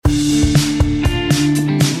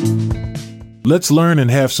Let's learn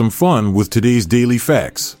and have some fun with today's daily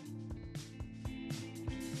facts.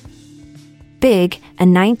 Big, a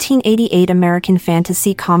 1988 American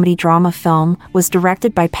fantasy comedy drama film, was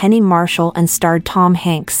directed by Penny Marshall and starred Tom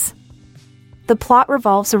Hanks. The plot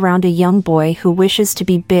revolves around a young boy who wishes to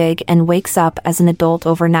be big and wakes up as an adult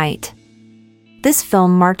overnight. This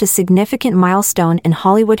film marked a significant milestone in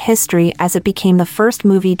Hollywood history as it became the first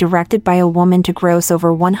movie directed by a woman to gross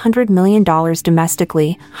over $100 million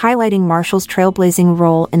domestically, highlighting Marshall's trailblazing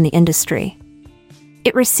role in the industry.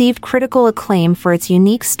 It received critical acclaim for its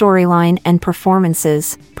unique storyline and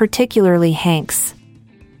performances, particularly Hanks.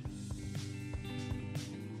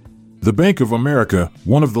 The Bank of America,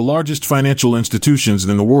 one of the largest financial institutions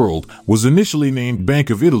in the world, was initially named Bank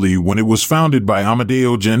of Italy when it was founded by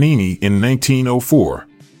Amedeo Giannini in 1904.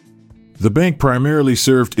 The bank primarily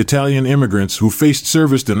served Italian immigrants who faced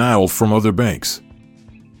service denial from other banks.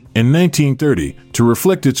 In 1930, to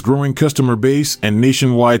reflect its growing customer base and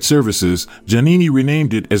nationwide services, Giannini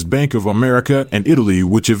renamed it as Bank of America and Italy,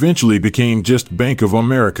 which eventually became just Bank of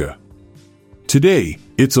America. Today,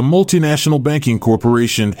 it's a multinational banking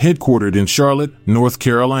corporation headquartered in Charlotte, North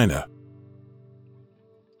Carolina.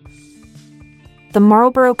 The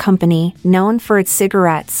Marlboro Company, known for its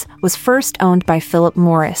cigarettes, was first owned by Philip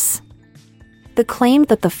Morris. The claim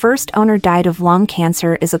that the first owner died of lung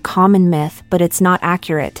cancer is a common myth, but it's not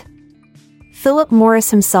accurate. Philip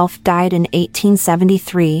Morris himself died in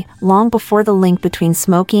 1873, long before the link between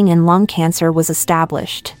smoking and lung cancer was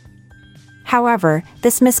established. However,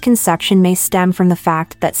 this misconception may stem from the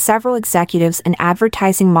fact that several executives and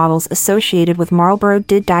advertising models associated with Marlboro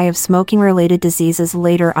did die of smoking-related diseases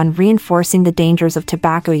later on, reinforcing the dangers of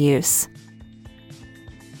tobacco use.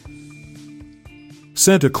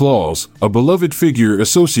 Santa Claus, a beloved figure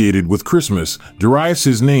associated with Christmas, derives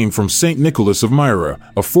his name from Saint Nicholas of Myra,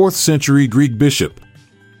 a 4th-century Greek bishop.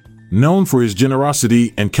 Known for his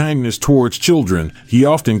generosity and kindness towards children, he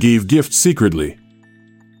often gave gifts secretly.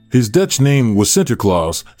 His Dutch name was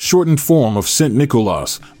Sinterklaas, shortened form of Sint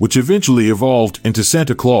Nicolaas, which eventually evolved into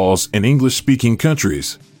Santa Claus in English-speaking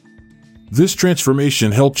countries. This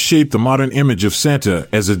transformation helped shape the modern image of Santa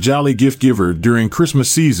as a jolly gift-giver during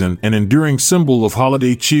Christmas season, an enduring symbol of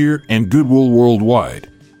holiday cheer and goodwill worldwide.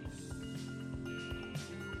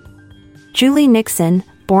 Julie Nixon,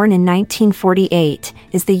 born in 1948,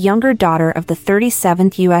 is the younger daughter of the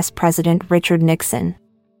 37th U.S. President Richard Nixon.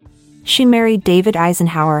 She married David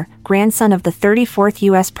Eisenhower, grandson of the 34th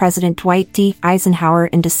U.S. President Dwight D. Eisenhower,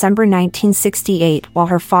 in December 1968, while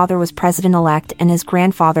her father was president-elect and his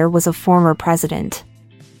grandfather was a former president.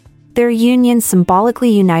 Their union symbolically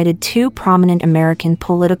united two prominent American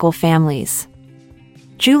political families.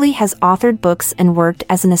 Julie has authored books and worked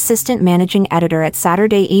as an assistant managing editor at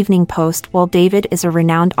Saturday Evening Post, while David is a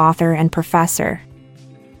renowned author and professor.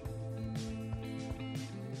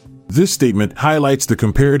 This statement highlights the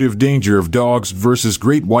comparative danger of dogs versus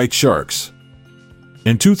great white sharks.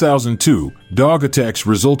 In 2002, dog attacks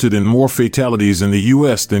resulted in more fatalities in the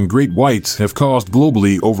U.S. than great whites have caused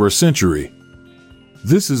globally over a century.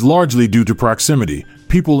 This is largely due to proximity.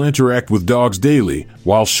 People interact with dogs daily,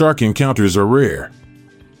 while shark encounters are rare.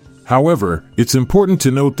 However, it's important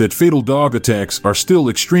to note that fatal dog attacks are still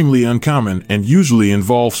extremely uncommon and usually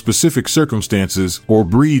involve specific circumstances or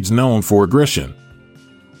breeds known for aggression.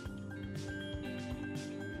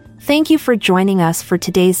 Thank you for joining us for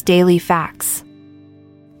today's Daily Facts.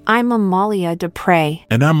 I'm Amalia Dupre.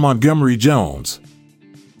 And I'm Montgomery Jones.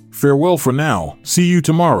 Farewell for now. See you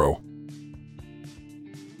tomorrow.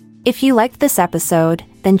 If you liked this episode,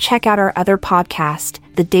 then check out our other podcast,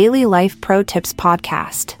 the Daily Life Pro Tips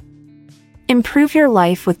Podcast. Improve your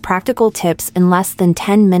life with practical tips in less than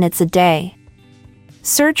 10 minutes a day.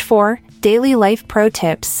 Search for Daily Life Pro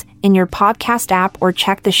Tips in your podcast app or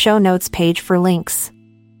check the show notes page for links.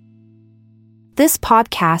 This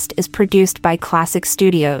podcast is produced by Classic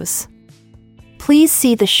Studios. Please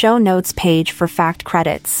see the show notes page for fact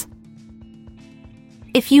credits.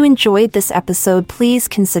 If you enjoyed this episode, please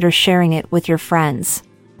consider sharing it with your friends.